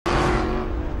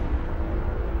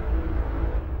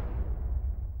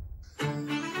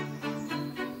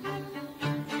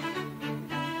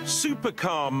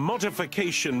Supercar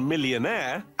modification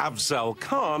millionaire Afzal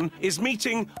Khan is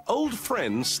meeting old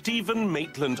friend Stephen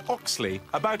Maitland-Oxley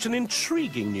about an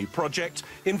intriguing new project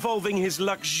involving his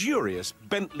luxurious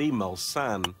Bentley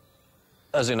Mulsanne.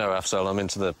 As you know, Afzal, I'm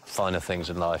into the finer things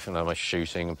in life, you know, my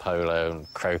shooting and polo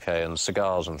and croquet and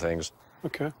cigars and things.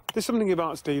 OK. There's something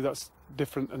about Steve that's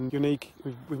different and unique.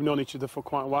 We've known each other for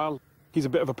quite a while. He's a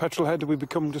bit of a petrolhead. We've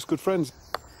become just good friends.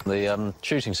 The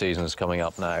shooting season is coming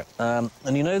up now.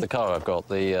 And you know the car I've got,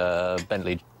 the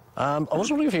Bentley. I was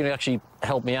wondering if you could actually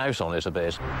help me out on it a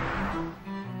bit.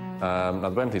 Now, the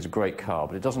Bentley's a great car,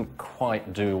 but it doesn't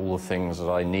quite do all the things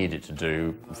that I need it to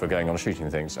do for going on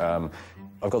shooting things. I've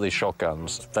got these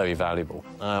shotguns, very valuable.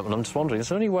 And I'm just wondering, is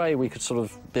there any way we could sort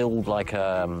of build, like,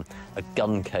 a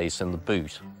gun case in the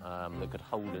boot that could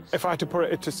hold it? If I had to put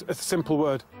it into a simple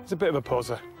word, it's a bit of a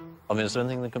poser. I mean, is there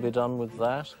anything that can be done with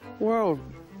that? Well,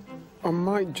 I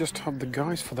might just have the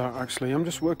guys for that, actually. I'm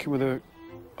just working with a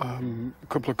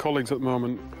couple of colleagues at the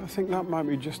moment. I think that might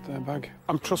be just their bag.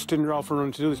 I'm trusting Ralph and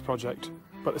Ron to do this project,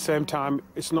 but at the same time,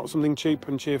 it's not something cheap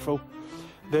and cheerful.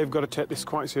 They've got to take this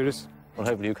quite serious. Well,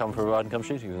 hopefully you come for a ride and come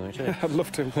shooting with me, too. I'd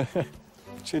love to.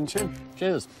 Chin chin.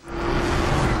 Cheers.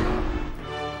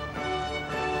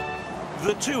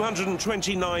 The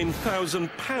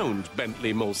 £229,000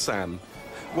 Bentley Mulsanne,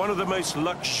 one of the most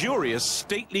luxurious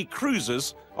stately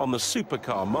cruisers on the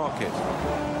supercar market.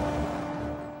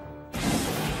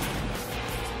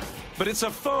 But it's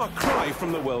a far cry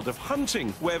from the world of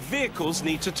hunting, where vehicles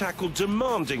need to tackle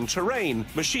demanding terrain,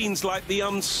 machines like the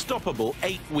unstoppable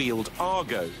 8-wheeled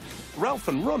Argo. Ralph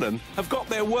and Ronan have got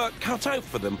their work cut out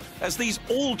for them, as these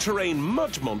all-terrain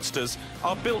mud monsters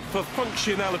are built for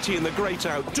functionality in the great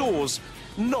outdoors,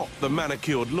 not the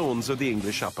manicured lawns of the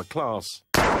English upper class.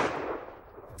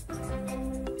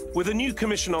 With a new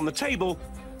commission on the table,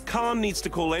 Khan needs to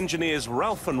call engineers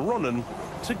Ralph and Ronan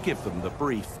to give them the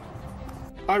brief.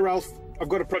 Hi, Ralph. I've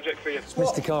got a project for you. It's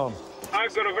Mr. Khan.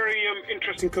 I've got a very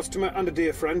interesting customer and a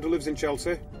dear friend who lives in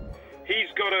Chelsea.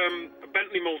 He's got a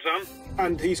Bentley Mulsanne,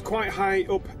 and he's quite high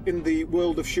up in the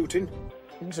world of shooting.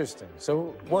 Interesting.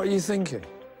 So, what are you thinking?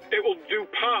 It will do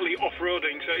partly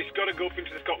off-roading, so it's got to go up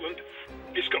into Scotland.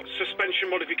 It's got suspension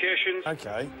modifications.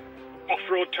 OK.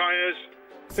 Off-road tyres.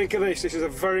 Think of this is a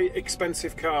very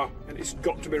expensive car, and it's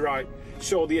got to be right.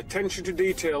 So the attention to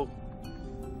detail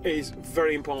is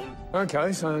very important.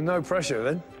 OK, so no pressure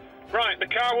then. Right, the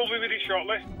car will be with you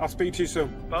shortly. I'll speak to you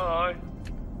soon. Bye.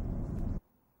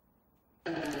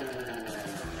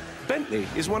 Bentley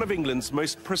is one of England's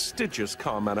most prestigious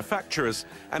car manufacturers,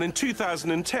 and in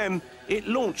 2010, it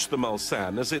launched the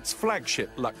Mulsanne as its flagship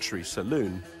luxury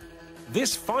saloon.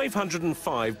 This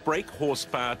 505 brake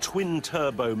horsepower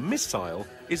twin-turbo missile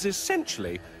is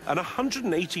essentially an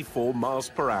 184 miles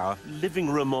per hour living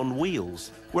room on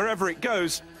wheels. Wherever it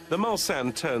goes, the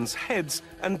Mulsanne turns heads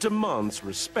and demands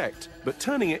respect, but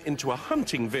turning it into a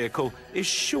hunting vehicle is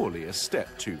surely a step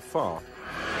too far.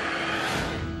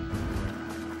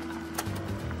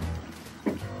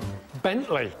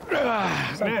 Bentley.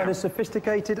 Got a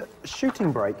sophisticated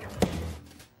shooting brake.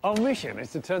 Our mission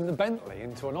is to turn the Bentley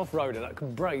into an off-roader that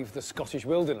can brave the Scottish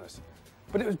wilderness.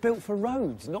 But it was built for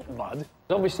roads, not mud.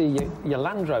 Obviously, your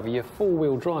Land Rover, your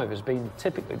four-wheel drive has been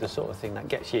typically the sort of thing that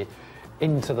gets you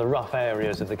into the rough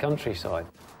areas of the countryside.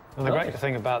 And the great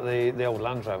thing about the old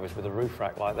Land Rovers with a roof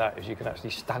rack like that is you could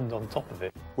actually stand on top of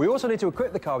it. We also need to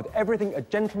equip the car with everything a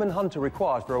gentleman hunter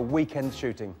requires for a weekend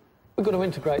shooting. We've got to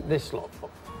integrate this lot.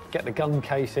 Get the gun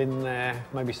case in there,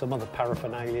 maybe some other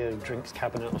paraphernalia, drinks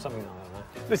cabinet or something like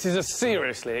that. This is a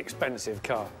seriously expensive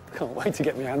car. Can't wait to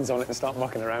get my hands on it and start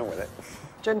mucking around with it.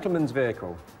 Gentleman's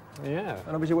vehicle. Yeah.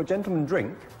 And obviously what gentlemen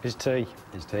drink is tea.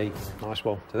 Is tea. Nice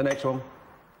one. To the next one.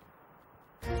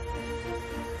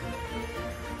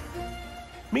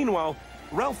 Meanwhile,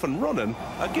 Ralph and Ronan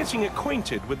are getting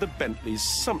acquainted with the Bentley's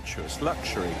sumptuous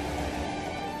luxury.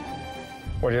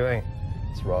 What do you think?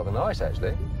 It's rather nice,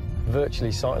 actually.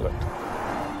 Virtually silent.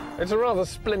 It's a rather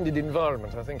splendid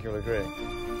environment, I think you'll agree.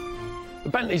 The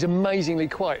Bentley's amazingly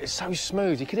quiet. It's so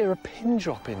smooth, you could hear a pin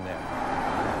drop in there.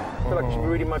 I feel like I should be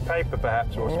reading my paper,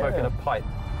 perhaps, or smoking a pipe.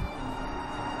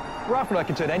 Ralph and I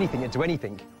can turn anything into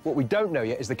anything. What we don't know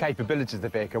yet is the capabilities of the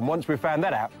vehicle, and once we've found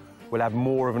that out, we'll have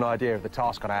more of an idea of the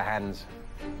task on our hands.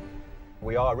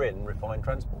 We are in refined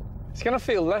transport. It's going to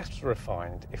feel less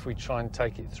refined if we try and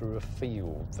take it through a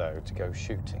field, though, to go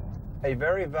shooting. A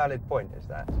very valid point is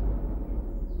that.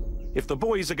 If the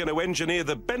boys are going to engineer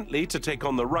the Bentley to take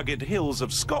on the rugged hills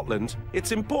of Scotland,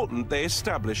 it's important they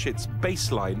establish its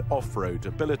baseline off-road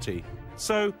ability.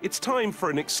 So it's time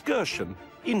for an excursion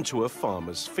into a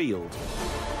farmer's field.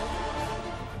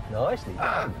 Nicely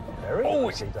done. Very Oh,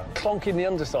 nicely it's done. clonking the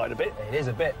underside a bit. It is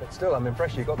a bit, but still, I'm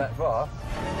impressed you got that far.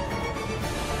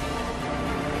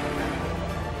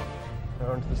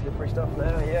 We're onto the slippery stuff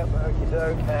now. Yep, okie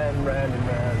doke, and round and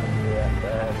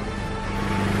round.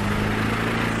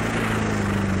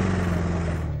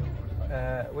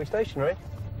 Yeah, we're stationary.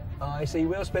 I see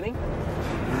wheel spinning.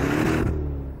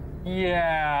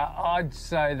 Yeah, I'd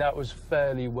say that was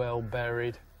fairly well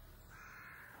buried.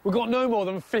 We've got no more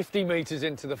than 50 metres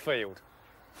into the field.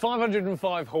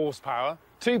 505 horsepower,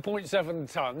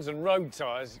 2.7 tonnes and road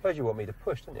tyres. I suppose you want me to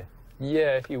push, don't you?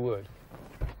 Yeah, if you would.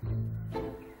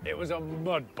 It was a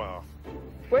mud bath.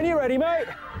 When you're ready, mate.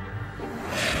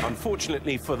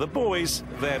 Unfortunately for the boys,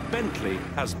 their Bentley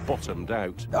has bottomed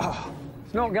out.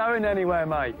 It's not going anywhere,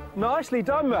 mate. Nicely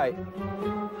done, mate.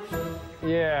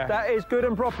 Yeah. That is good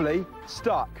and properly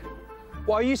stuck.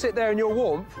 While you sit there in your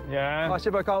warmth, Yeah. I see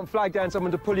if I can't flag down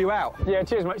someone to pull you out. Yeah,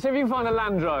 cheers, mate. See if you can find a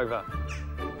Land Rover.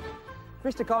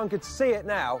 If Mr. Khan could see it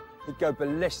now, he'd go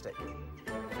ballistic.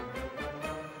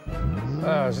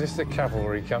 Oh, is this the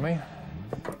cavalry coming?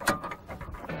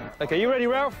 OK, you ready,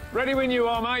 Ralph? Ready when you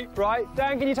are, mate. Right,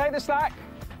 Dan, can you take the slack?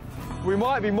 We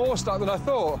might be more stuck than I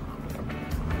thought.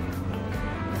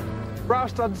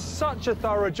 Ralph's done such a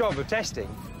thorough job of testing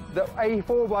that a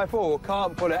 4x4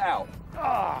 can't pull it out.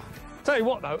 Tell you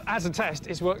what, though, as a test,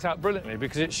 it's worked out brilliantly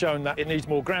because it's shown that it needs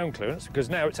more ground clearance because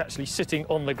now it's actually sitting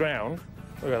on the ground.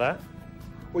 Look at that.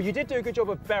 Well, you did do a good job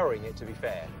of burying it, to be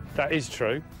fair. That is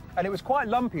true. And it was quite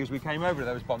lumpy as we came over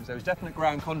those bumps. There was definite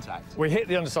ground contact. We hit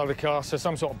the underside of the car, so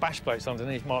some sort of bash plates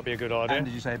underneath might be a good idea. And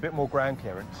did you say a bit more ground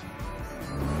clearance?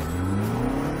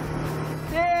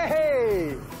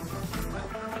 Yay!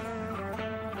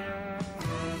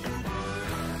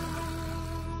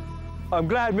 I'm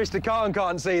glad Mr. Khan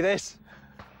can't see this.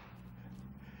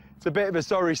 It's a bit of a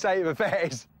sorry state of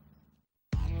affairs.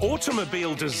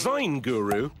 Automobile design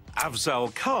guru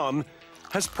Afzal Khan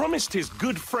has promised his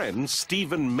good friend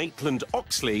Stephen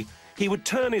Maitland-Oxley he would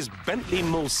turn his Bentley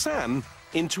Mulsanne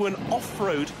into an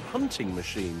off-road hunting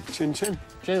machine. Chin chin.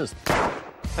 Cheers.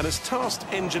 And has tasked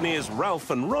engineers Ralph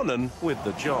and Ronan with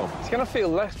the job. It's going to feel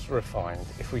less refined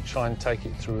if we try and take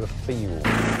it through a field.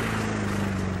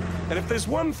 And if there's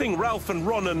one thing Ralph and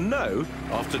Ronan know,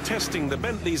 after testing the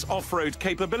Bentley's off-road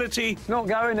capability, It's not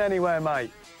going anywhere,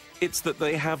 mate. it's that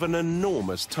they have an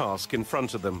enormous task in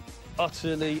front of them.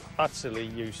 Utterly, utterly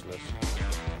useless.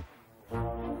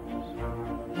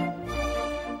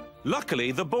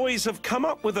 Luckily, the boys have come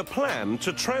up with a plan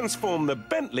to transform the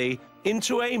Bentley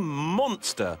into a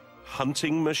monster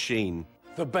hunting machine.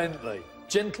 The Bentley,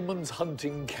 gentleman's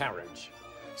hunting carriage.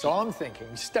 So I'm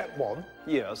thinking, step one,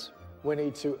 Yes. we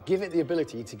need to give it the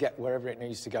ability to get wherever it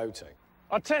needs to go to.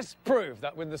 Our tests prove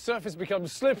that when the surface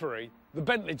becomes slippery, the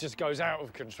Bentley just goes out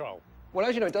of control. Well,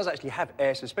 as you know, it does actually have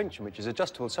air suspension, which is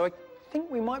adjustable, so I think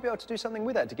we might be able to do something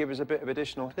with that to give us a bit of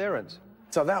additional clearance.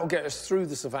 So that'll get us through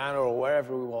the savannah or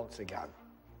wherever we want to go.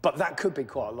 But that could be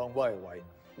quite a long way away.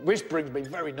 Which brings me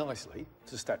very nicely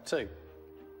to step two,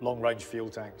 long-range fuel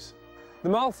tanks. The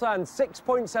Mulsanne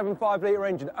 6.75-litre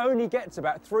engine only gets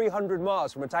about 300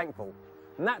 miles from a tank full,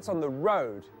 and that's on the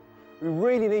road. We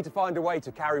really need to find a way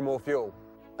to carry more fuel.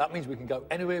 That means we can go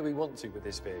anywhere we want to with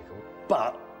this vehicle,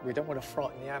 but we don't want to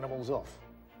frighten the animals off.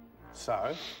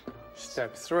 So,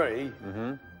 step three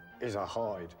is a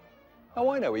hide. Oh,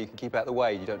 I know where you can keep out the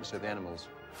way, you don't disturb the animals.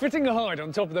 Fitting a hide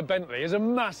on top of the Bentley is a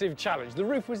massive challenge. The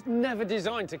roof was never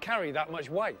designed to carry that much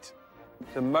weight.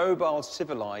 It's a mobile,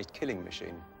 civilised killing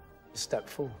machine. Step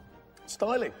four,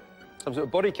 styling. Some sort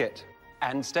of body kit.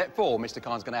 And step four, Mr.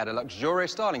 Khan's going to add a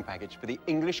luxurious styling package for the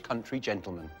English country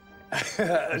gentleman.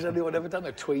 Has anyone ever done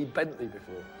a tweed Bentley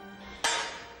before?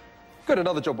 Good,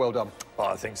 another job well done. Oh,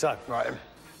 I think so. Right.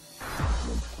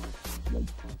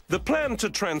 The plan to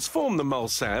transform the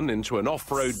Mulsanne into an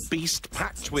off-road beast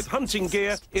packed with hunting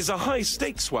gear is a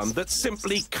high-stakes one that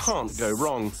simply can't go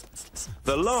wrong.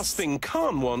 The last thing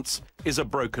Khan wants is a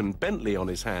broken Bentley on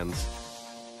his hands.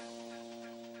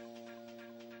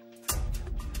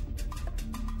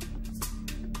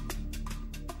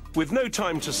 With no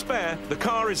time to spare, the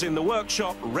car is in the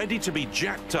workshop ready to be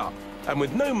jacked up. And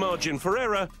with no margin for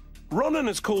error, Ronan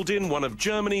has called in one of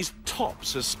Germany's top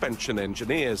suspension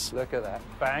engineers. Look at that.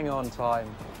 Bang on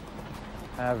time.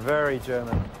 Very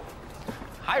German.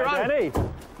 Hi, Ron. Danny.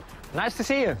 Nice to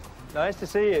see you. Nice to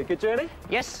see you. Good journey?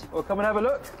 Yes. Well, come and have a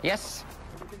look. Yes.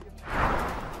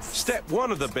 Step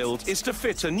one of the build is to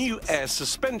fit a new air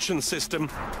suspension system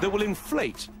that will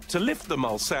inflate to lift the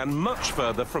Mulsanne much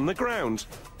further from the ground,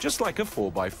 just like a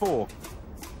 4x4.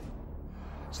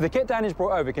 So the kit Danny's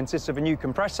brought over consists of a new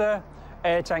compressor,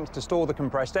 air tanks to store the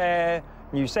compressed air,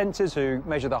 new sensors who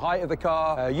measure the height of the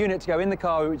car, a unit to go in the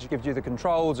car which gives you the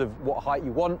controls of what height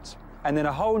you want, and then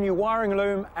a whole new wiring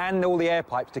loom and all the air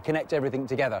pipes to connect everything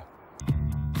together.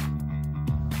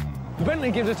 The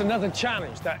Bentley gives us another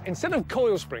challenge that instead of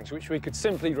coil springs, which we could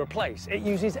simply replace, it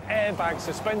uses airbag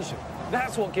suspension.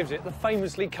 That's what gives it the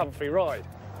famously comfy ride.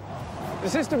 The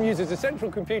system uses a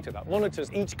central computer that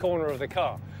monitors each corner of the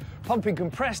car, pumping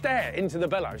compressed air into the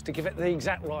bellows to give it the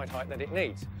exact ride height that it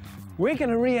needs. We're going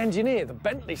to re-engineer the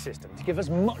Bentley system to give us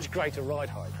much greater ride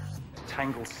height.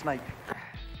 Tangled snake.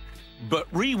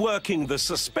 But reworking the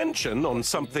suspension on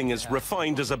something as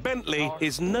refined as a Bentley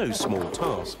is no small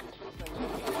task.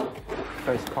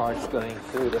 First parts going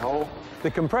through the hole. The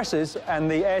compressors and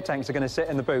the air tanks are going to sit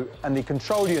in the boot, and the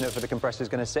control unit for the compressor is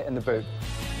going to sit in the boot.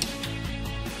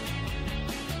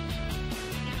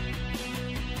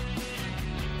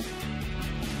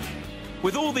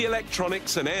 With all the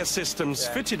electronics and air systems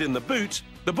fitted in the boot,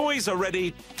 the boys are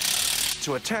ready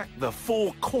to attack the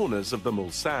four corners of the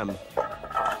Mulsanne.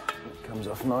 Comes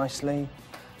off nicely.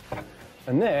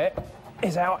 And there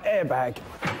is our airbag.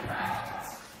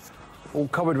 All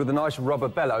covered with a nice rubber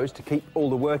bellows to keep all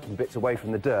the working bits away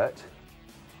from the dirt.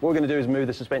 What we're going to do is move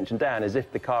the suspension down as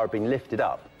if the car had been lifted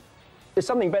up. It's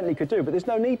something Bentley could do, but there's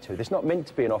no need to. It's not meant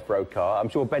to be an off-road car. I'm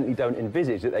sure Bentley don't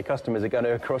envisage that their customers are going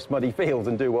to cross muddy fields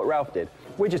and do what Ralph did.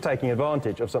 We're just taking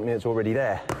advantage of something that's already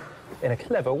there in a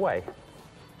clever way.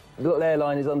 The little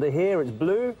airline is under here. It's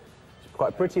blue. It's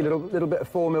quite pretty, little bit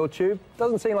of 4mm tube.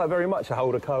 Doesn't seem like very much to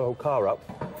hold a whole car up.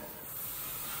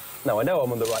 No, I know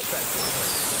I'm on the right track.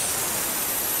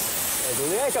 There's all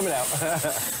the air coming out.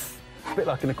 A bit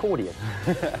like an accordion.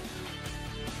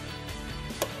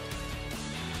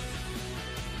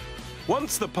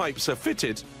 Once the pipes are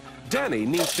fitted, Danny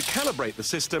needs to calibrate the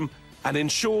system and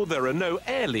ensure there are no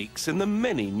air leaks in the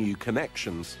many new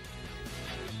connections.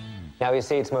 Now you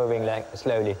see it's moving like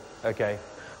slowly. OK.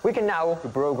 We can now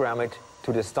program it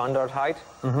to the standard height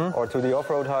or to the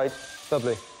off-road height.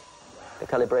 Lovely. The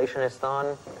calibration is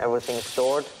done, everything is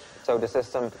stored, so the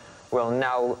system will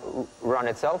now run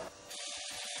itself.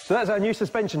 So that's our new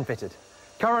suspension fitted.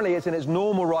 Currently it's in its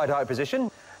normal ride height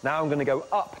position. Now I'm going to go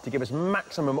up to give us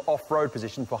maximum off-road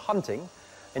position for hunting.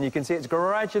 And you can see it's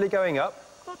gradually going up,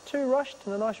 not too rushed,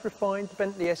 in a nice refined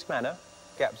Bentley-esque manner.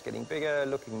 Gap's getting bigger,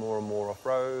 looking more and more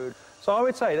off-road. So I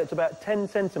would say that's about 10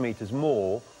 centimetres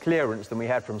more clearance than we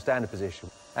had from standard position.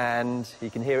 And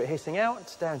you can hear it hissing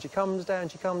out, down she comes, down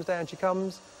she comes, down she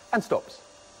comes, and stops.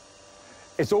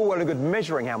 It's all well and good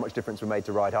measuring how much difference we made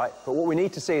to ride height, but what we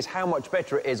need to see is how much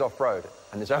better it is off-road.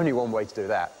 And there's only one way to do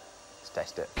that. Let's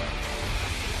test it.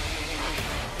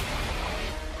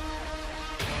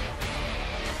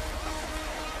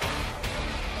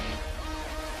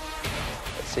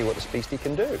 See what this beastie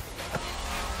can do.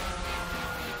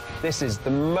 This is the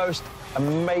most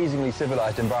amazingly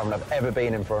civilized environment I've ever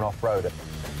been in for an off-roader.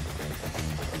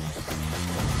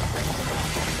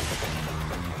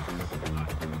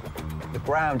 The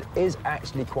ground is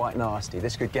actually quite nasty.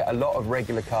 This could get a lot of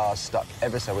regular cars stuck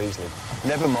ever so easily.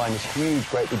 Never mind this huge,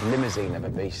 great big limousine of a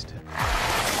beast.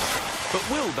 But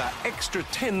will that extra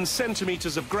 10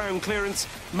 centimetres of ground clearance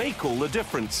make all the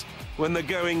difference when the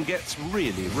going gets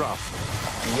really rough?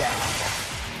 Yes.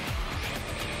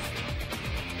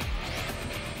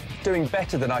 Doing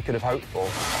better than I could have hoped for.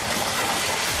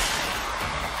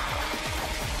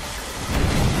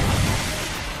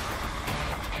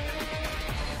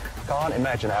 Can't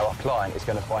imagine how our client is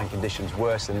going to find conditions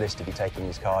worse than this to be taking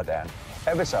his car down.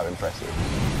 Ever so impressive.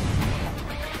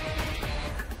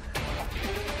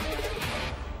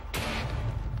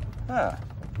 Ah,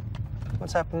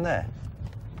 what's happened there?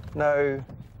 No.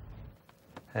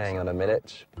 Hang on a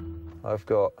minute. I've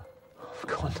got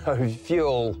no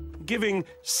fuel. Giving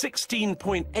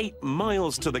 16.8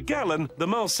 miles to the gallon, the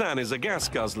Mulsanne is a gas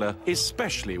guzzler,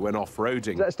 especially when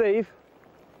off-roading. Is that Steve?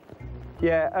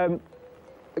 Yeah, I've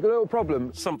got a little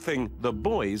problem. Something the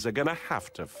boys are going to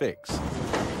have to fix.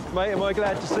 Mate, am I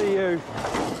glad to see you.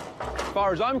 As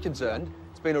far as I'm concerned,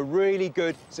 it's been a really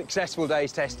good, successful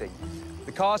day's testing.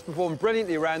 The car's performed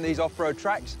brilliantly around these off-road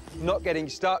tracks, not getting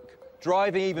stuck,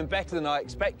 driving even better than I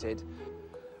expected.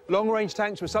 Long-range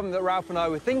tanks were something that Ralph and I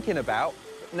were thinking about,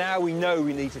 but now we know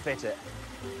we need to fit it.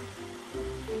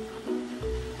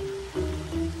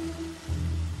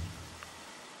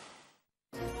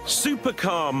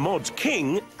 Supercar mod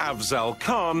king Afzal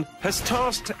Khan has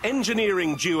tasked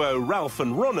engineering duo Ralph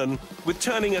and Ronan with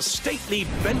turning a stately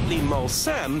Bentley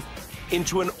Mulsanne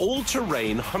into an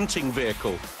all-terrain hunting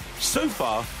vehicle. So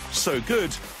far, so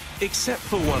good, except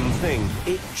for one thing.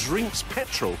 It drinks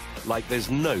petrol like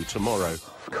there's no tomorrow.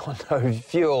 I've got no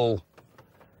fuel.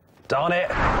 Darn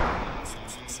it.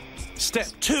 Step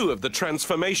 2 of the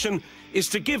transformation is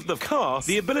to give the car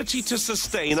the ability to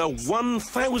sustain a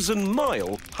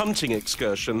 1,000-mile hunting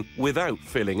excursion without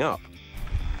filling up.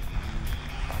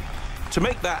 To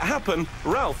make that happen,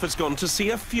 Ralph has gone to see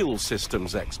a fuel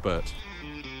systems expert.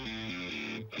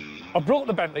 I brought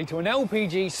the Bentley to an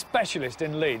LPG specialist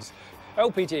in Leeds.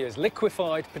 LPG is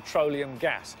liquefied petroleum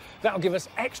gas. That'll give us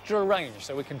extra range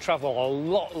so we can travel a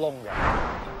lot longer.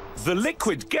 The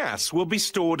liquid gas will be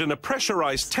stored in a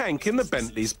pressurised tank in the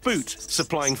Bentley's boot,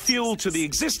 supplying fuel to the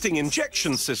existing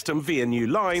injection system via new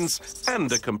lines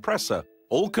and a compressor,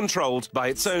 all controlled by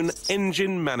its own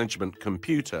engine management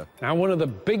computer. Now, one of the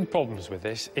big problems with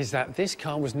this is that this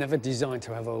car was never designed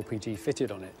to have LPG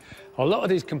fitted on it. A lot of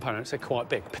these components are quite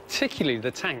big, particularly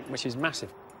the tank, which is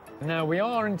massive. Now, we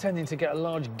are intending to get a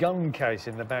large gun case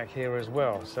in the back here as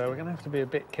well, so we're going to have to be a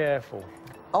bit careful.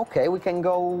 OK, we can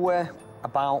go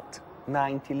about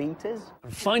 90 litres.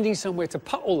 And finding somewhere to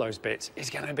put all those bits is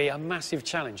going to be a massive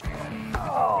challenge.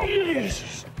 Oh,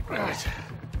 Jesus. Right.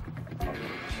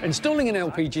 Installing an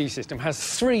LPG system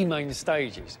has 3 main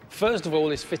stages. First of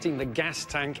all is fitting the gas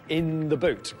tank in the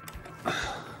boot.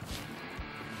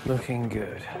 Looking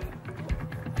good.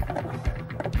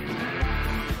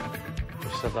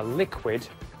 So the liquid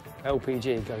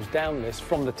LPG goes down this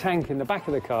from the tank in the back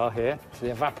of the car here to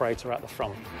the evaporator at the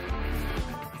front.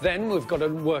 Then we've got to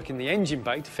work in the engine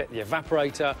bay to fit the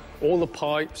evaporator, all the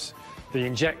pipes, the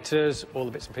injectors, all the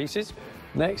bits and pieces.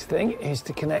 Next thing is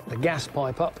to connect the gas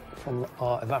pipe up from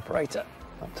our evaporator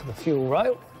up to the fuel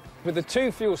rail. With the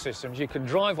 2 fuel systems, you can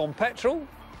drive on petrol,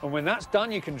 and when that's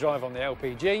done, you can drive on the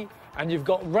LPG, and you've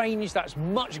got range that's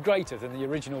much greater than the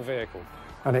original vehicle.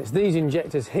 And it's these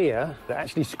injectors here that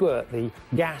actually squirt the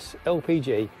gas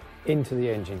LPG into the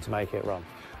engine to make it run.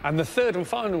 And the third and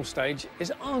final stage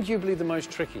is arguably the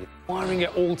most tricky, wiring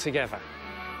it all together.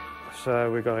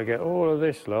 So we've got to get all of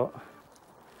this lot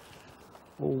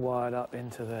all wired up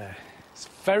into there. It's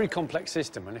a very complex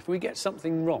system, and if we get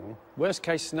something wrong, worst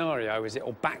case scenario is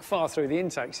it'll backfire through the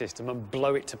intake system and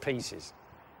blow it to pieces.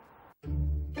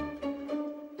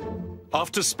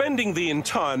 After spending the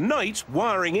entire night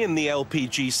wiring in the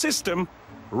LPG system,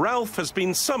 Ralph has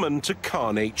been summoned to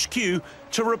Cairn HQ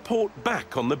to report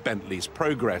back on the Bentley's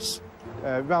progress.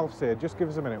 Ralph's here. Just give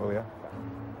us a minute, will you?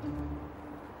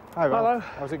 Hi, Ralph. Hello.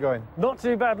 How's it going? Not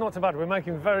too bad, not too bad. We're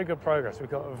making very good progress. We've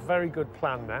got a very good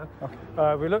plan now.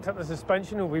 Okay. We looked at the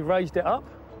suspension and we raised it up.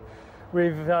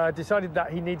 We've decided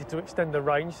that he needed to extend the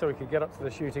range so he could get up to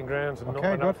the shooting grounds and not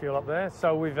run out of fuel up there.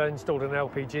 So we've installed an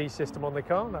LPG system on the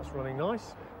car. That's running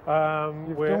nice.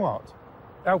 You've done what?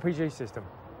 LPG system.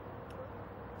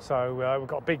 So we've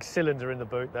got a big cylinder in the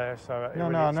boot there. So I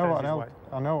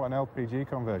know what an LPG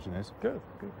conversion is. Good,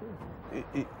 good,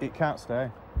 good. It can't stay.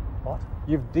 What?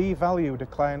 You've devalued a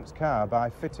client's car by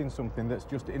fitting something that's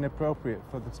just inappropriate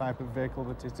for the type of vehicle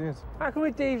that it is. How can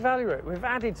we devalue it? We've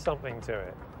added something to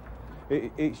it.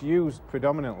 It's used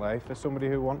predominantly for somebody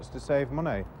who wants to save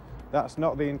money. That's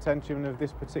not the intention of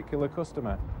this particular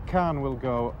customer. Cairn will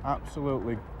go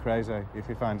absolutely crazy if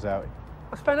he finds out.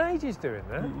 I spent ages doing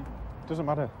that. Doesn't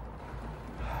matter.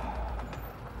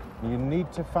 You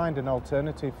need to find an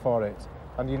alternative for it,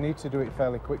 and you need to do it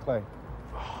fairly quickly.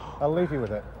 I'll leave you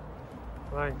with it.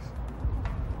 Thanks.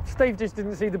 Steve just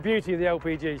didn't see the beauty of the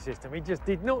LPG system. He just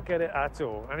did not get it at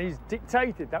all, and he's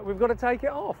dictated that we've got to take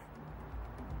it off.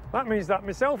 That means that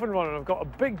myself and Ron have got a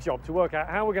big job to work out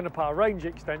how we're going to put a range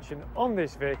extension on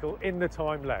this vehicle in the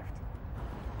time left.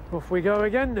 Off we go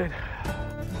again then.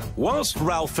 Whilst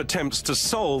Ralph attempts to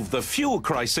solve the fuel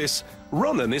crisis,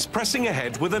 Ronan is pressing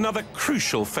ahead with another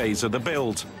crucial phase of the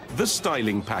build, the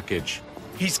styling package.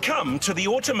 He's come to the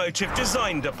automotive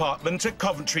design department at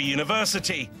Coventry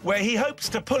University, where he hopes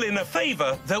to pull in a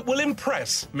favour that will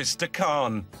impress Mr.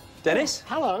 Cairn. Dennis?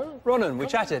 Hello. Ronan, we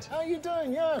chatted. How are you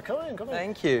doing? Yeah, come in, come in.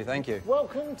 Thank you, thank you.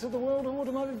 Welcome to the world of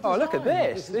automotive design. Oh, look at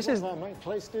this. This is one of our main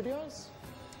clay studios.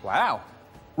 Wow.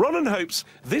 Ronan hopes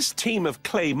this team of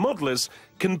clay modellers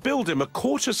can build him a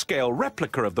quarter-scale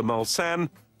replica of the Mulsanne,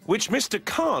 which Mr.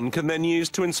 Cairn can then use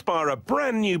to inspire a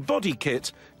brand-new body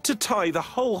kit to tie the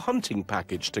whole hunting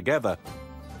package together.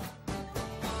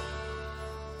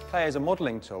 Clay as a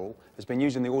modelling tool has been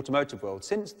used in the automotive world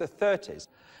since the 30s.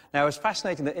 Now, it's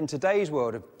fascinating that in today's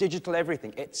world of digital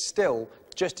everything, it's still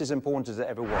just as important as it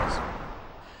ever was.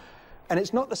 And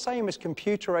it's not the same as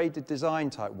computer-aided design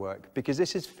type work, because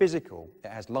this is physical. It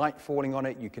has light falling on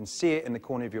it, you can see it in the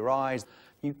corner of your eyes.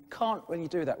 You can't really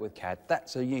do that with CAD.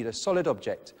 You need a solid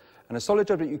object, and a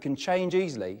solid object you can change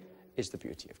easily is the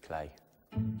beauty of clay.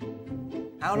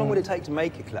 How long would it take to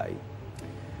make a clay,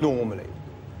 normally?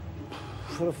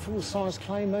 For a full-size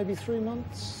claim, maybe 3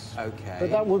 months. OK. But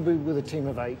that would be with a team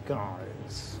of 8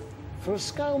 guys. For a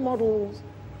scale model,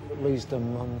 at least a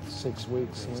month, 6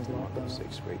 weeks, something like that.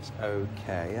 6 weeks.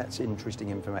 OK, that's interesting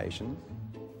information.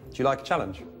 Do you like a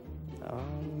challenge?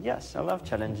 Yes, I love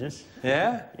challenges.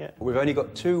 Yeah? Yeah. We've only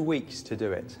got 2 weeks to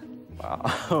do it.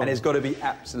 Wow. And it's got to be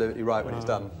absolutely right when it's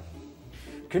done.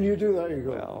 Can you do that,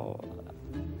 Hugo? Well,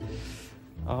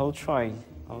 I'll try.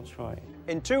 I'll try.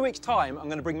 In 2 weeks' time, I'm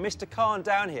going to bring Mr. Khan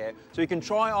down here so he can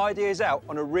try ideas out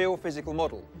on a real physical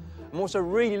model. I'm also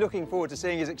really looking forward to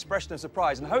seeing his expression of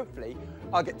surprise, and hopefully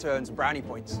I'll get to earn some brownie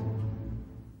points.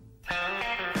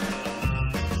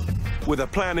 With a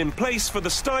plan in place for the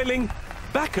styling,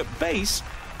 back at base,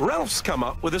 Ralph's come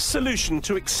up with a solution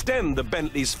to extend the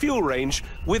Bentley's fuel range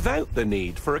without the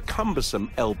need for a cumbersome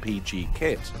LPG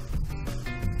kit.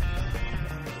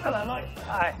 Hello, mate.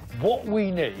 Hi. What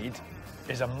we need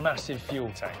is a massive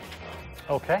fuel tank.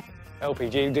 OK.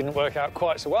 LPG didn't work out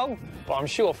quite so well, but I'm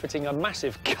sure fitting a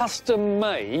massive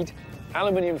custom-made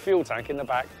aluminium fuel tank in the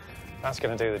back, that's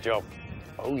going to do the job.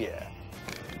 Oh, yeah.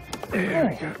 There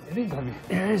we go. It is heavy.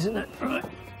 Yeah, isn't it? Right.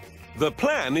 The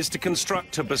plan is to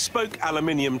construct a bespoke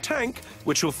aluminium tank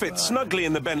which will fit snugly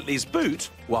in the Bentley's boot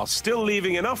while still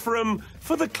leaving enough room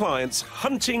for the client's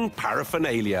hunting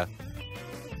paraphernalia.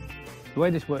 The way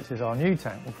this works is our new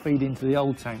tank will feed into the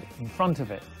old tank in front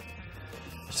of it,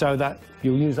 so that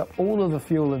you'll use up all of the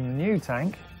fuel in the new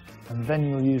tank, and then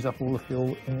you'll use up all the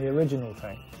fuel in the original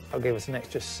tank. That'll give us an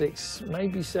extra 6,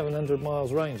 maybe 700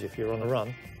 miles range if you're on a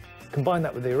run. Combine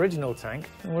that with the original tank,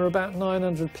 and we're about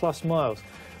 900 plus miles.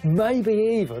 Maybe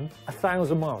even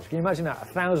 1,000 miles. Can you imagine that?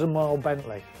 1,000-mile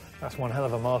Bentley. That's one hell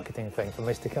of a marketing thing for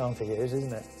Mr. Khan to use,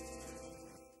 isn't it?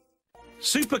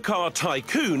 Supercar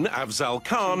tycoon Afzal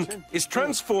Khan is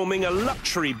transforming a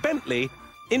luxury Bentley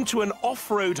into an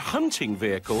off-road hunting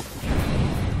vehicle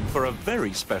for a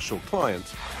very special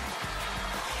client.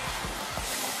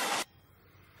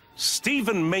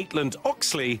 Stephen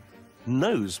Maitland-Oxley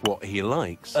knows what he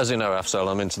likes. As you know, Afzal,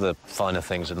 I'm into the finer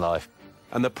things in life.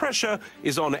 And the pressure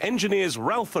is on engineers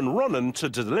Ralph and Ronan to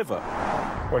deliver.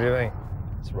 What do you think?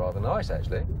 It's rather nice,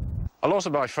 actually. A lot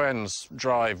of my friends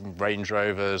drive Range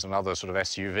Rovers and other sort of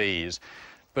SUVs,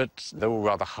 but they're all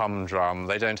rather humdrum.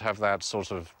 They don't have that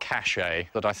sort of cachet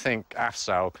that I think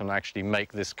Afzal can actually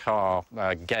make this car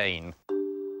gain.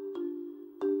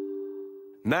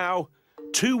 Now,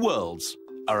 2 worlds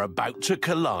are about to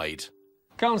collide.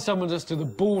 Khan summoned us to the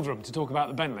boardroom to talk about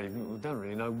the Bentley. We don't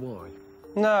really know why.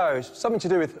 No, it's something to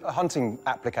do with a hunting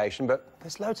application, but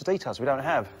there's loads of details we don't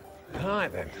have. Right,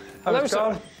 then. Hello,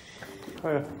 sir.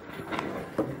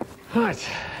 Right.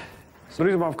 So the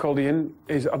reason why I've called you in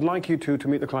is I'd like you two to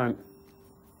meet the client.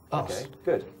 Okay,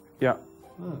 good. Yeah.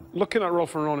 Looking at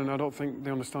Ralph and Ronan, I don't think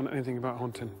they understand anything about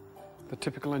hunting. They're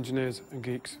typical engineers and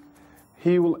geeks.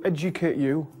 He will educate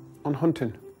you on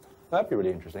hunting. That'd be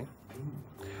really interesting.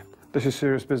 This is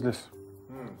serious business.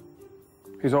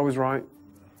 He's always right.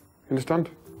 You understand?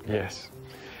 Yes.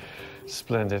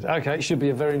 Splendid. OK, it should be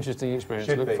a very interesting experience.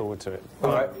 Look forward to it.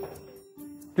 All right.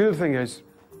 The other thing is,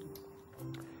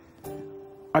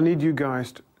 I need you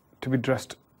guys to be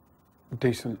dressed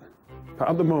decent. But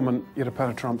at the moment, you're a pair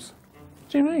of tramps. What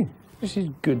do you mean? This is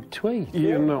good tweed.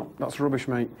 Yeah, no, that's rubbish,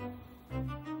 mate.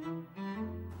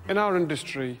 In our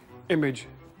industry, image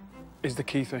is the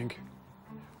key thing.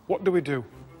 What do?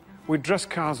 We dress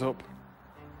cars up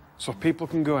so people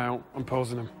can go out and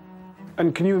pose in them.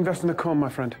 And can you invest in a comb, my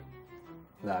friend?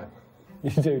 No. You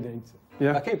do need to.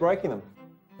 Yeah? I keep breaking them.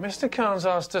 Mr. Khan's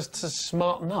asked us to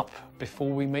smarten up before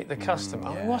we meet the customer.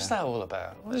 I mean, what's that all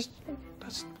about? Well,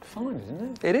 that's fine,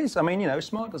 isn't it? It is. I mean, you know,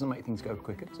 smart doesn't make things go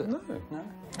quicker, does it? No. No.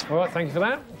 All right, thank you for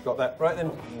that. Got that. Right,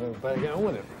 then. We'll better get on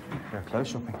with it. Go clothes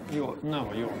shopping. You ought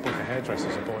to book a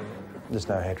hairdresser's appointment. There's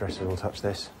no hairdresser who'll touch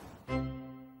this.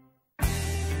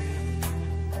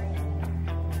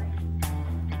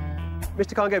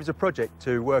 Mr. Khan gave us a project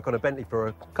to work on a Bentley for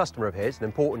a customer of his, an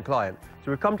important client. So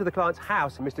we've come to the client's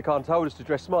house and Mr. Khan told us to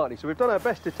dress smartly. So we've done our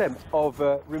best attempt of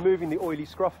removing the oily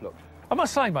scruff look. I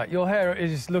must say, mate, your hair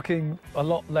is looking a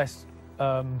lot less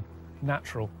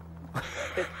natural.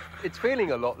 It's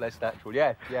feeling a lot less natural,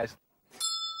 yes.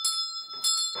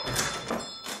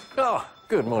 Oh,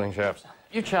 good morning, chaps.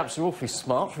 You chaps are awfully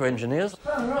smart for engineers.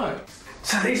 Oh, right.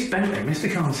 So this Bentley,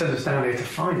 Mr. Khan sent us down here to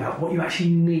find out what you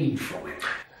actually need from it.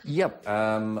 Yep.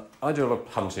 I do a lot of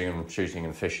hunting and shooting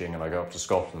and fishing, and I go up to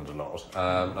Scotland a lot.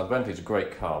 Now, the Bentley's a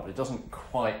great car, but it doesn't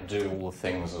quite do all the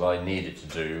things that I need it to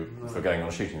do for going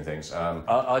on shooting things.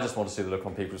 I just want to see the look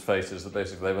on people's faces that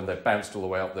basically when they've bounced all the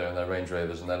way up there in their Range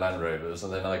Rovers and their Land Rovers,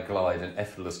 and then I glide in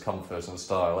effortless comfort and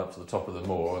style up to the top of the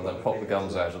moor and then pop the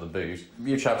guns out of the boot.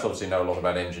 You chaps obviously know a lot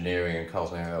about engineering and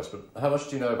cars and everything else, but how much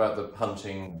do you know about the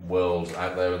hunting world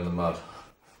out there in the mud?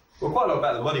 Well, quite a lot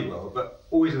about the muddy world, but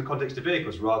always in the context of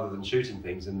vehicles rather than shooting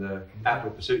things and the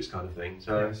outdoor pursuits kind of thing.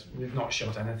 So yes, we've not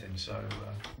shot anything, so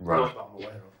right. not that I'm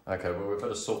aware of. Okay, well, we've got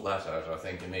to sort that out, I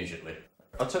think, immediately.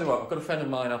 I'll tell you what, I've got a friend of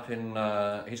mine up in,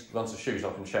 he runs a shoot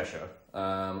up in Cheshire,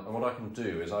 and what I can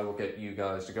do is I will get you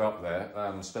guys to go up there,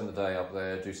 spend the day up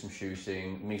there, do some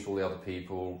shooting, meet all the other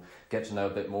people, get to know a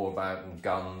bit more about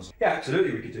guns. yeah,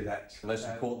 absolutely, we could do that. The most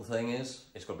important thing is,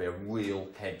 it's got to be a real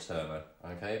head-turner,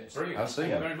 okay? Brilliant. I'll see you.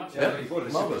 Thank you very much.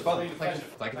 Yeah, Marvellous.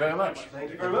 Thank you very much.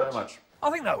 Thank you very much.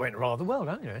 I think that went rather well,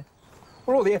 don't you?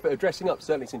 Well, all the effort of dressing up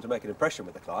certainly seemed to make an impression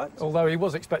with the client. Although he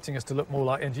was expecting us to look more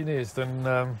like engineers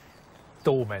than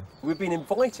doormen. We've been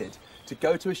invited to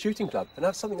go to a shooting club, and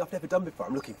that's something I've never done before.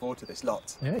 I'm looking forward to this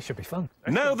lot. Yeah, it should be fun.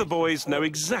 Now the boys know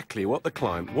exactly what the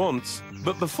client wants,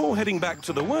 but before heading back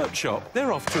to the workshop,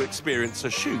 they're off to experience a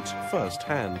shoot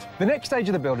firsthand. The next stage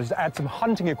of the build is to add some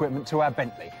hunting equipment to our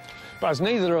Bentley. But as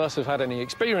neither of us have had any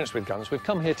experience with guns, we've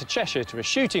come here to Cheshire to a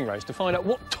shooting range to find out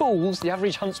what tools the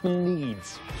average huntsman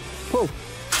needs. Whoa.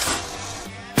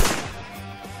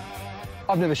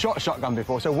 I've never shot a shotgun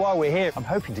before, so while we're here, I'm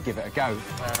hoping to give it a go.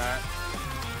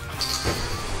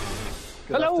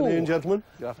 Good afternoon, gentlemen.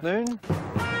 Good afternoon.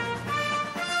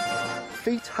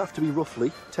 Feet have to be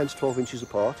roughly 10 to 12 inches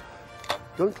apart.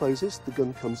 Gun closes, the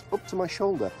gun comes up to my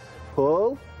shoulder.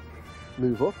 Pull,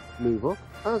 move up,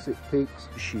 as it peaks,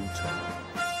 shoot.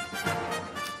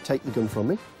 Take the gun from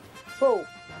me. Pull.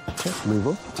 Move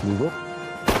up.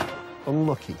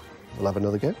 Unlucky. We'll have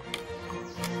another go.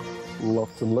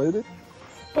 Locked and loaded.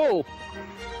 Pull.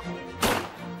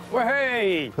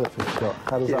 Hey! Perfect shot.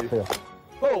 How does that feel?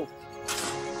 Pull.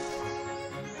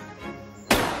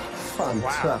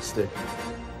 Fantastic. Wow.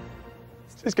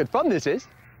 It's good fun, this is.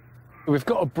 We've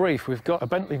got a brief. We've got a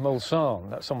Bentley Mulsanne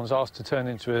that someone's asked to turn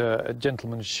into a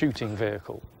gentleman's shooting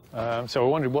vehicle. So we're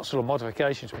wondering what sort of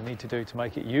modifications we need to do to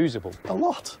make it usable. A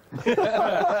lot.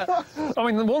 I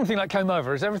mean, the one thing that came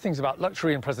over is everything's about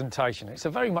luxury and presentation. It's a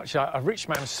very much a rich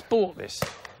man's sport, this.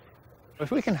 If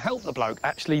we can help the bloke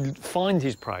actually find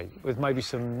his prey with maybe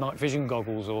some night vision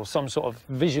goggles or some sort of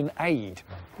vision aid.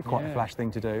 Quite a flash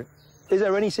thing to do. Is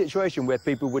there any situation where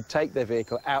people would take their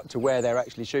vehicle out to where they're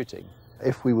actually shooting?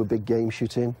 If we were big game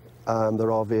shooting,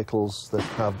 there are vehicles that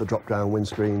have the drop-down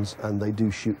windscreens and they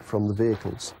do shoot from the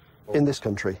vehicles. In this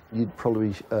country, you'd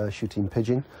probably be shooting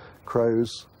pigeon,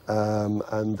 crows,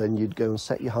 and then you'd go and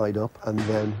set your hide up and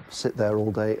then sit there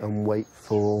all day and wait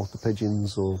for the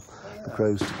pigeons or the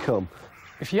crows to come.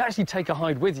 If you actually take a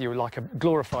hide with you, like a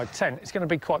glorified tent, it's going to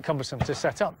be quite cumbersome to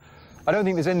set up. I don't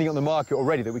think there's anything on the market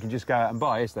already that we can just go out and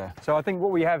buy, is there? So I think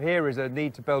what we have here is a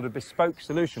need to build a bespoke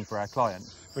solution for our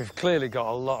client. We've clearly got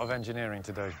a lot of engineering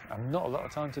to do and not a lot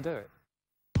of time to do it.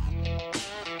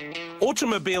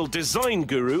 Automobile design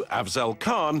guru Afzal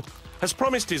Khan has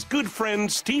promised his good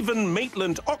friend Stephen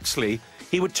Maitland-Oxley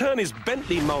he would turn his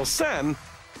Bentley Mulsanne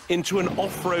into an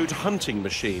off-road hunting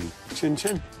machine. Chin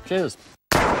chin. Cheers.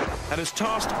 And has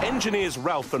tasked engineers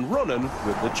Ralph and Ronan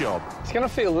with the job. It's going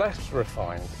to feel less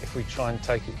refined if we try and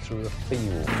take it through a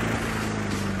field.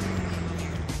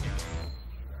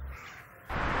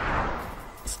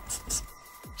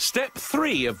 Step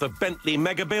 3 of the Bentley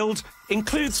Megabuild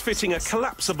includes fitting a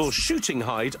collapsible shooting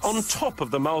hide on top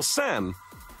of the Mulsanne,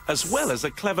 as well as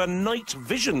a clever night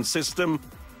vision system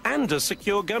and a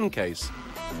secure gun case.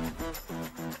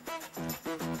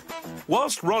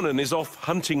 Whilst Ronan is off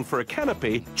hunting for a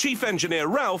canopy, Chief Engineer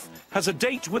Ralph has a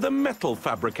date with a metal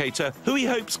fabricator who he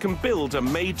hopes can build a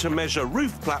made-to-measure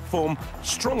roof platform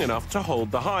strong enough to hold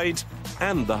the hide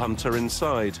and the hunter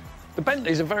inside. The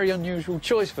Bentley's a very unusual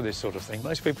choice for this sort of thing.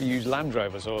 Most people use Land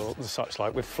Rovers or such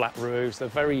like with flat roofs. They're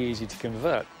very easy to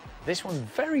convert. This one's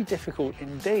very difficult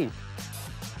indeed.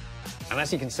 And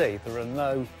as you can see, there are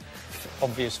no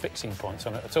obvious fixing points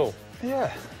on it at all.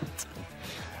 Yeah.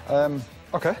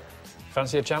 OK.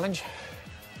 Fancy a challenge?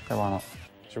 Yeah, why not?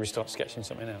 Shall we start sketching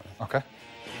something out? OK.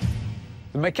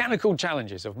 The mechanical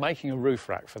challenges of making a roof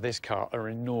rack for this car are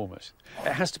enormous.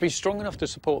 It has to be strong enough to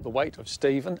support the weight of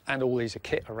Stephen and all his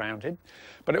kit around him,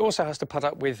 but it also has to put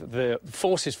up with the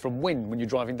forces from wind when you're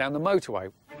driving down the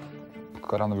motorway.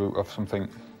 Go down the route of something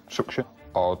suction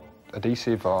or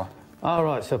adhesive or... Oh,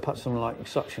 right, so put some, like,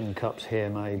 suction cups here,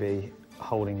 maybe,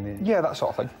 holding the... Yeah, that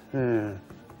sort of thing.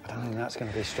 I don't think that's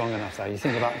going to be strong enough, though. You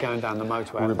think about going down the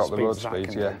motorway. Worry about the road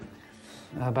speeds, yeah.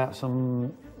 How about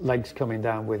some legs coming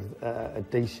down with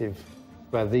adhesive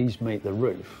where these meet the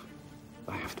roof?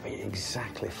 They have to be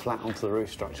exactly flat onto the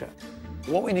roof structure.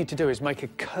 What we need to do is make a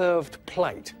curved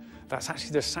plate that's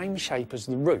actually the same shape as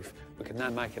the roof. We can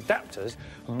then make adapters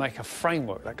and make a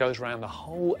framework that goes around the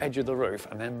whole edge of the roof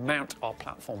and then mount our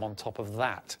platform on top of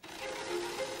that.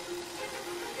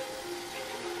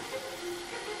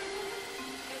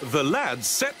 The lads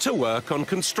set to work on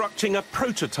constructing a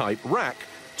prototype rack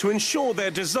to ensure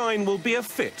their design will be a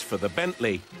fit for the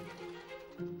Bentley.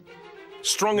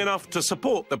 Strong enough to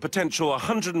support the potential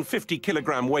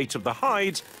 150-kilogram weight of the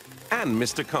hide and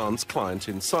Mr. Khan's client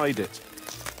inside it.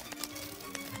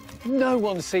 No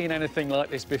one's seen anything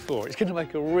like this before. It's going to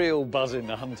make a real buzz in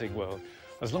the hunting world,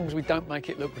 as long as we don't make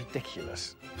it look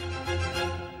ridiculous.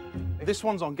 This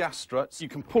one's on gas struts. You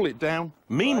can pull it down.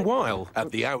 Meanwhile,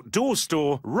 at the outdoor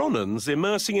store, Ronan's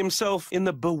immersing himself in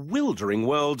the bewildering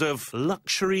world of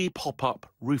luxury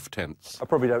pop-up roof tents. I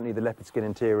probably don't need the leopard skin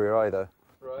interior either.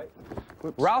 Right.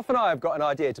 Ralph and I have got an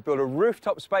idea to build a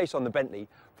rooftop space on the Bentley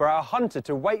for our hunter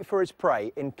to wait for his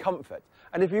prey in comfort.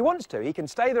 And if he wants to, he can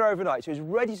stay there overnight so he's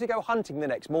ready to go hunting the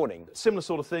next morning. Similar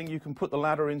sort of thing. You can put the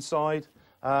ladder inside.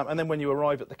 And then when you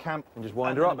arrive at the camp, and just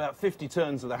wind her up. About 50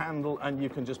 turns of the handle, and you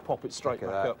can just pop it straight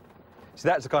back up. So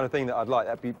that's the kind of thing that I'd like.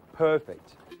 That'd be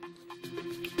perfect.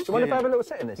 So wonder if I have a little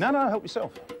sit in this? No, help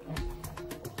yourself.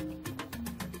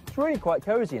 It's really quite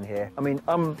cosy in here. I mean,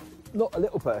 I'm not a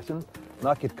little person, and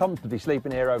I could comfortably sleep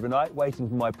in here overnight, waiting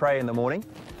for my prey in the morning.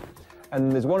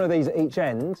 And there's one of these at each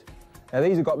end. Now,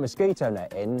 these have got mosquito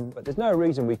net in, but there's no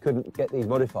reason we couldn't get these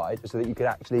modified so that you could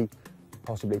actually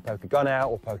possibly poke a gun out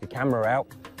or poke a camera out.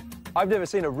 I've never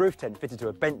seen a roof tent fitted to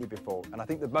a Bentley before, and I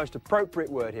think the most appropriate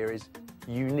word here is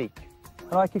unique.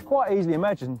 And I could quite easily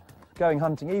imagine going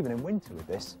hunting even in winter with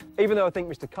this. Even though I think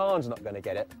Mr. Khan's not going to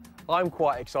get it, I'm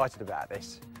quite excited about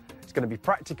this. It's going to be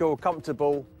practical,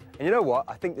 comfortable, and you know what?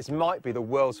 I think this might be the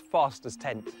world's fastest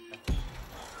tent.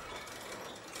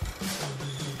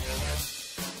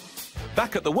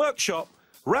 Back at the workshop,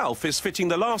 Ralph is fitting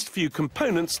the last few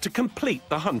components to complete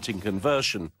the hunting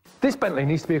conversion. This Bentley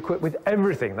needs to be equipped with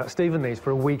everything that Stephen needs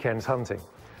for a weekend's hunting.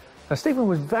 Now, Stephen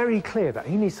was very clear that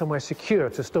he needs somewhere secure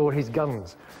to store his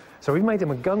guns. So we made him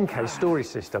a gun case storage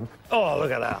system. Oh,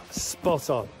 look at that. Spot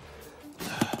on.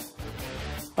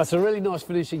 That's a really nice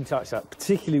finishing touch, that,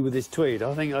 particularly with this tweed.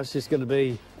 I think that's just going to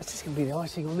be the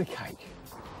icing on the cake.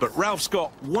 But Ralph's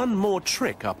got one more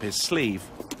trick up his sleeve.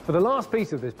 For the last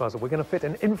piece of this puzzle, we're going to fit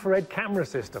an infrared camera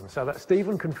system so that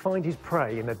Stephen can find his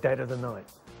prey in the dead of the night.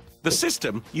 The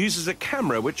system uses a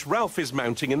camera which Ralph is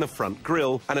mounting in the front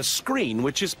grille and a screen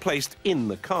which is placed in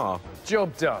the car.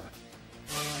 Job done.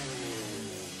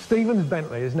 Stephen's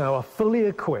Bentley is now a fully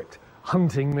equipped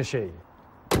hunting machine.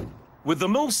 With the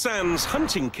Mulsanne's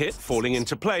hunting kit falling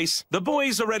into place, the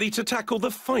boys are ready to tackle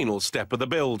the final step of the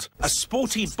build, a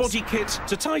sporty body kit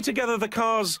to tie together the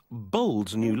car's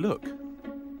bold new look.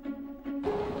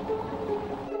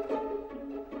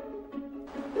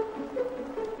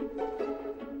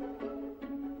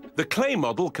 The clay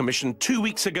model, commissioned 2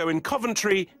 weeks ago in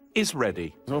Coventry, is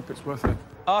ready. I hope it's worth it.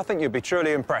 I think you'll be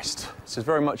truly impressed. This is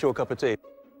very much your cup of tea.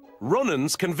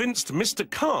 Ronan's convinced Mr.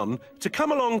 Khan to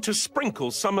come along to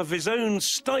sprinkle some of his own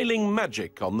styling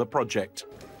magic on the project.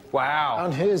 Wow.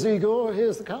 And here's Igor,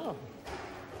 here's the car.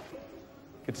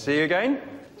 Good to see you again.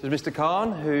 This is Mr.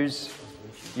 Khan, who's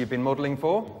you've been modelling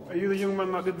for. Are you the young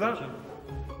man that did that?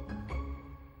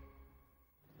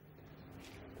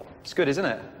 It's good, isn't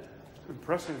it?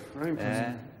 Impressive, very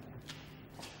impressive.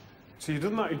 Yeah. So you've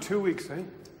done that in 2 weeks, eh?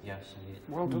 Yes, I did.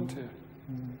 Well done to you.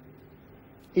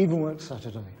 Even worked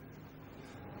Saturday.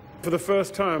 For the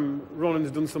first time,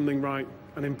 Ronan's done something right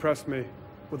and impressed me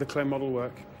with the clay model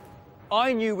work.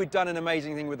 I knew we'd done an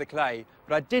amazing thing with the clay,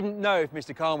 but I didn't know if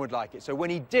Mr. Khan would like it. So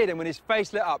when he did and when his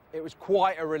face lit up, it was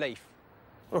quite a relief.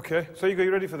 OK, so Igor,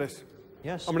 you ready for this?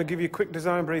 Yes. I'm going to give you a quick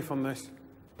design brief on this.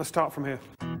 Let's start from here.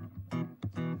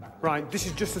 Right, this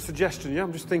is just a suggestion, yeah?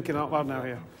 I'm just thinking out loud now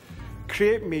here.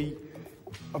 Create me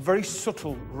a very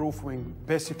subtle roof wing,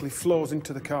 basically flows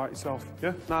into the car itself,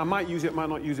 yeah? Now, I might use it, might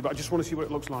not use it, but I just want to see what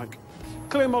it looks like.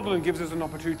 Clay modelling gives us an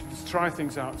opportunity to try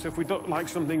things out. So if we don't like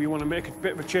something, we want to make a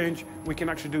bit of a change, we can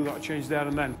actually do that change there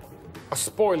and then. A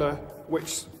spoiler,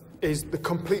 which is the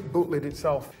complete boot lid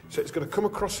itself. So it's going to come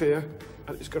across here,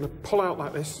 and it's going to pull out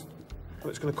like this, and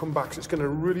it's going to come back. So it's going to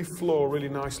really flow really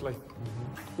nicely.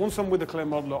 Once I'm with a clay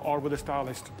modeler or with a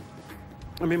stylist,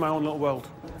 I'm in my own little world.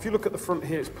 If you look at the front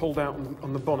here, it's pulled out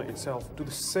on the bonnet itself. Do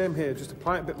the same here, just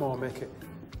apply it a bit more, make it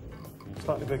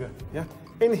slightly bigger, yeah?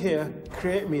 In here,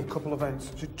 create me a couple of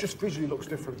ends. So it just visually looks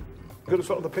different. Good at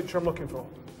sort of the picture I'm looking for?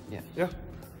 Yeah. Yeah?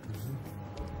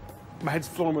 My head's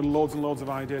flowing with loads and loads of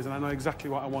ideas, and I know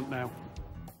exactly what I want now.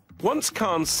 Once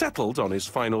Khan's settled on his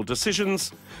final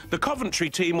decisions, the Coventry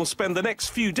team will spend the next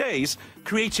few days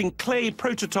creating clay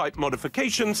prototype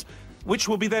modifications, which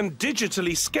will be then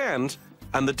digitally scanned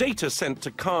and the data sent to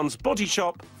Khan's body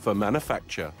shop for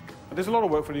manufacture. There's a lot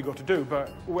of work for Ego to do,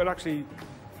 but we're actually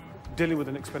dealing with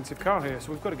an expensive car here,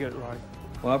 so we've got to get it right.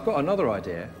 Well, I've got another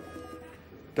idea.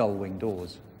 Gull-wing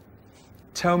doors.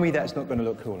 Tell me that's not going to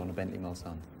look cool on a Bentley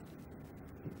Mulsanne.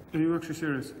 Are you actually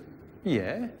serious?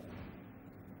 Yeah.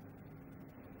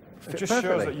 It just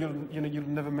shows that you'll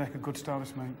never make a good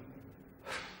stylist, mate.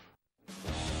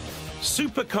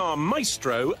 Supercar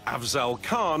maestro Afzal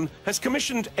Khan has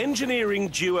commissioned engineering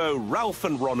duo Ralph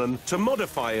and Ronan to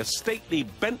modify a stately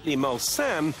Bentley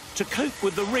Mulsanne to cope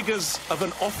with the rigours of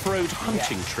an off-road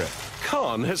hunting trip.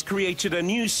 Khan has created a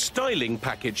new styling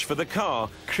package for the car.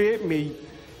 Create me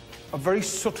a very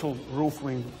subtle roof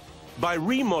wing. By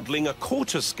remodelling a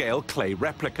quarter-scale clay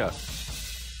replica.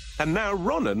 And now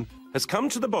Ronan has come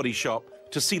to the body shop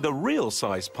to see the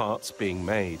real-size parts being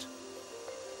made.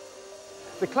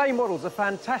 The clay model's a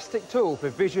fantastic tool for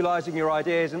visualising your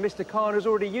ideas, and Mr. Khan has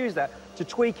already used that to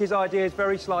tweak his ideas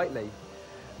very slightly.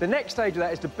 The next stage of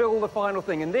that is to build the final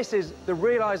thing, and this is the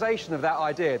realisation of that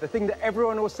idea, the thing that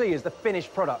everyone will see as the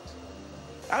finished product.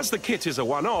 As the kit is a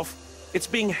one-off, it's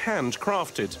being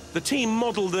handcrafted. The team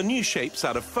modelled the new shapes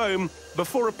out of foam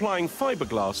before applying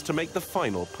fiberglass to make the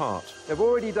final part. They've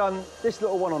already done this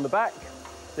little one on the back,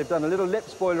 they've done a little lip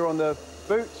spoiler on the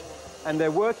boot, and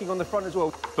they're working on the front as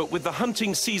well. But with the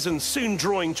hunting season soon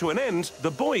drawing to an end,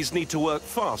 the boys need to work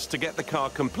fast to get the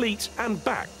car complete and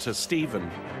back to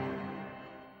Stephen.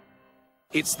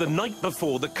 It's the night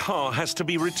before the car has to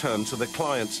be returned to the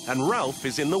client, and Ralph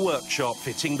is in the workshop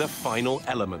fitting the final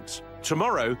element.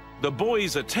 Tomorrow, the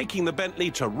boys are taking the Bentley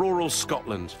to rural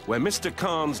Scotland, where Mr.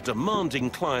 Khan's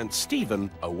demanding client Stephen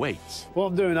awaits. What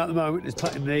I'm doing at the moment is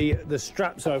putting the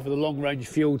straps over the long-range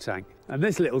fuel tank. And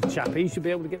this little chappie should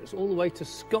be able to get us all the way to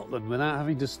Scotland without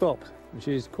having to stop, which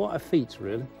is quite a feat,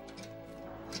 really.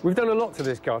 We've done a lot to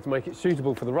this car to make it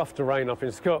suitable for the rough terrain up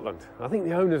in Scotland. I think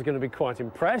the owner's going to be quite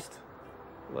impressed.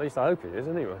 At least I hope he is,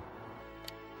 anyway.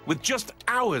 With just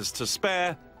hours to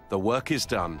spare, the work is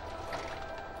done.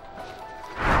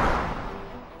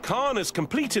 Khan has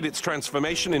completed its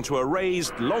transformation into a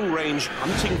raised, long-range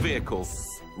hunting vehicle,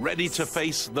 ready to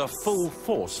face the full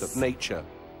force of nature.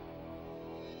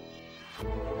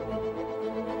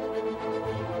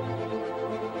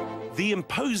 The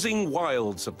imposing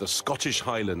wilds of the Scottish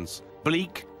Highlands,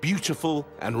 bleak, beautiful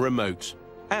and remote,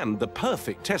 and the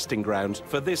perfect testing ground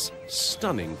for this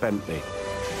stunning Bentley.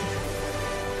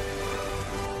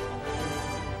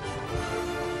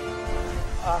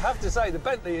 I have to say, the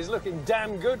Bentley is looking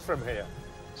damn good from here.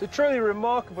 It's a truly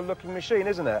remarkable looking machine,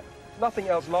 isn't it? Nothing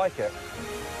else like it.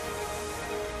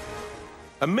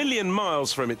 A million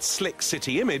miles from its slick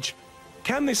city image,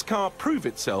 can this car prove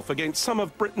itself against some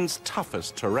of Britain's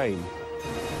toughest terrain?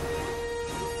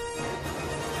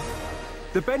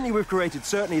 The Bentley we've created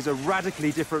certainly is a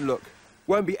radically different look.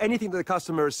 Won't be anything that the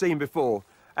customer has seen before.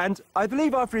 And I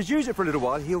believe after he's used it for a little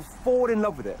while, he'll fall in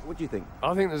love with it. What do you think?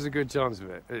 I think there's a good chance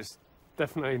of it. It's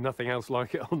definitely nothing else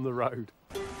like it on the road.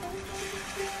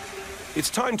 It's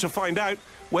time to find out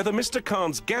whether Mr.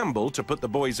 Khan's gamble to put the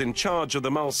boys in charge of the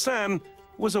Mulsanne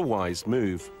was a wise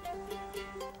move.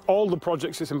 All the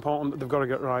projects, it's important that they've got to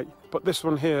get right, but this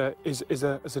one here is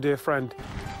a dear friend.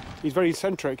 He's very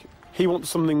eccentric. He wants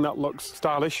something that looks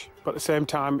stylish, but at the same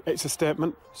time, it's a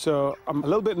statement. So I'm a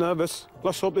little bit nervous.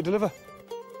 Let's hope they deliver.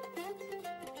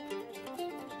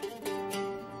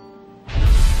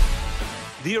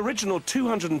 The original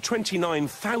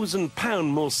 £229,000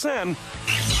 Mulsanne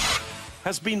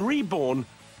has been reborn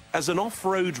as an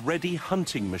off-road ready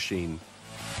hunting machine.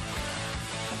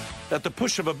 At the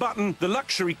push of a button, the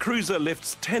luxury cruiser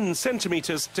lifts 10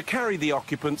 centimetres to carry the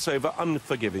occupants over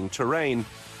unforgiving terrain.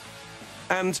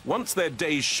 And once their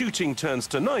day's shooting turns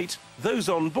to night, those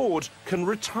on board can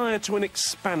retire to an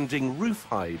expanding roof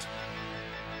hide.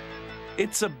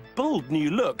 It's a bold new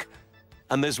look,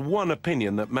 and there's one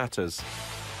opinion that matters.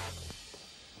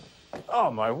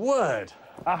 Oh, my word!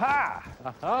 Aha!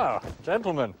 Aha!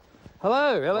 Gentlemen.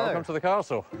 Hello, hello. Welcome to the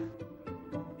castle.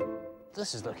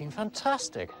 This is looking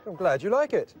fantastic. I'm glad you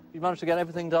like it. You managed to get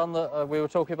everything done that we were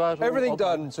talking about? Everything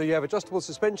done, so you have adjustable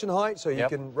suspension height, so you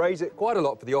can raise it quite a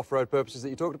lot for the off-road purposes that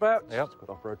you talked about. Yep. It's got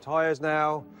off-road tyres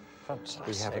now. Fantastic.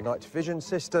 We have a night vision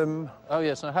system. Oh,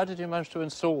 yes. Now, how did you manage to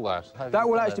install that? That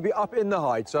will actually be up in the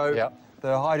hide, so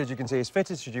the hide, as you can see, is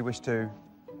fitted should you wish to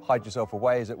hide yourself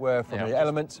away, as it were, from the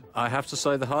elements. I have to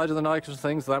say, the height of the Nikes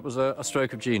things, that was a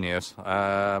stroke of genius.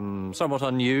 Somewhat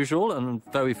unusual and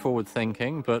very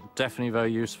forward-thinking, but definitely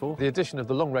very useful. The addition of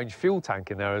the long-range fuel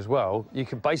tank in there as well, you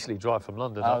can basically drive from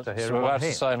London up to here. So I have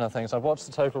to say nothing. So what's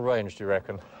the total range, do you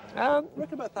reckon? I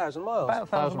reckon about 1,000 miles.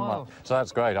 About 1,000 miles. So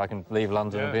that's great. I can leave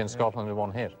London and be in Scotland in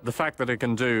one hit. The fact that it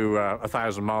can do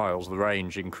 1,000 miles, the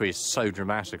range increased so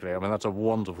dramatically. I mean, that's a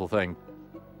wonderful thing.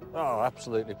 Oh,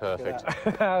 absolutely perfect.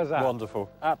 How's that? Wonderful.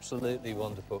 Absolutely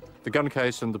wonderful. The gun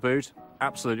case and the boot,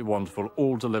 absolutely wonderful.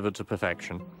 All delivered to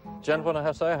perfection. Gentlemen, I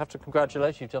have to say, I have to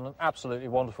congratulate you. You've done an absolutely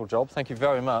wonderful job. Thank you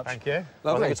very much. Thank you.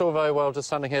 I think it's all very well just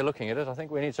standing here looking at it. I think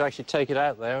we need to actually take it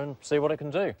out there and see what it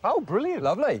can do. Oh, brilliant.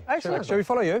 Lovely. Excellent. Shall we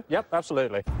follow you? Yep,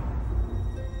 absolutely.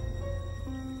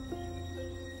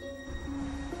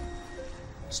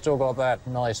 Still got that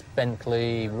nice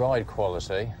Bentley ride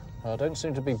quality. I don't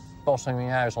seem to be bottoming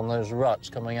out on those ruts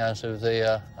coming out of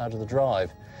the drive,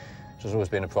 which has always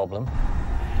been a problem.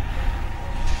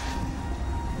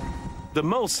 The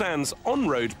Mulsanne's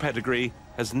on-road pedigree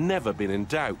has never been in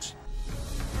doubt.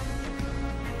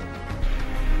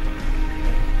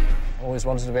 Always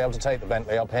wanted to be able to take the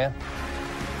Bentley up here.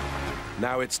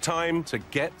 Now it's time to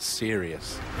get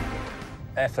serious.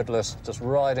 Effortless, just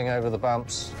riding over the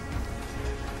bumps.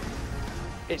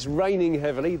 It's raining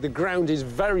heavily, the ground is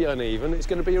very uneven. It's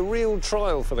going to be a real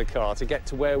trial for the car to get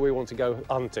to where we want to go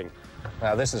hunting.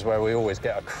 Now, this is where we always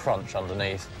get a crunch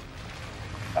underneath.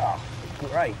 Oh,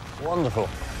 great, wonderful.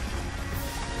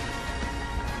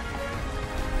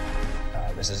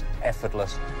 Oh, this is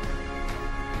effortless.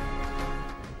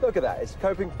 Look at that, it's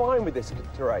coping fine with this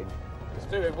terrain. It's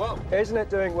doing well. Isn't it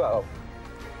doing well?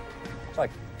 It's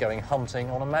like going hunting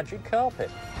on a magic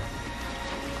carpet.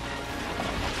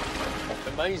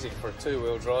 Amazing for a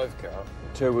two-wheel drive car.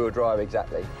 Two-wheel drive,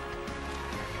 exactly.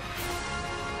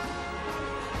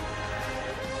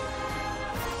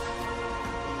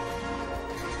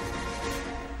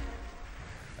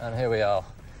 And here we are.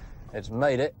 It's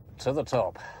made it to the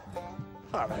top.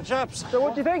 All right, chaps. So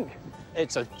what do you think?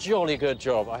 It's a jolly good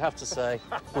job, I have to say.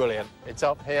 Brilliant. It's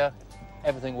up here.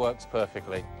 Everything works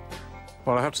perfectly.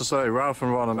 Well, I have to say, Ralph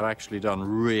and Ron have actually done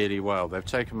really well. They've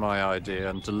taken my idea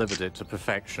and delivered it to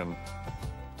perfection.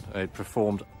 It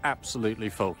performed absolutely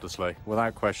faultlessly.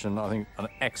 Without question, I think an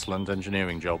excellent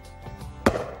engineering job.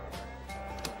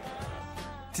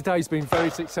 Today's been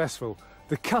very successful.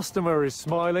 The customer is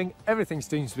smiling, everything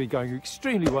seems to be going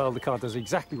extremely well, the car does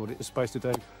exactly what it was supposed to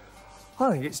do.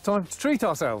 I think it's time to treat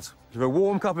ourselves. Have a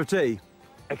warm cup of tea.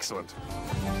 Excellent.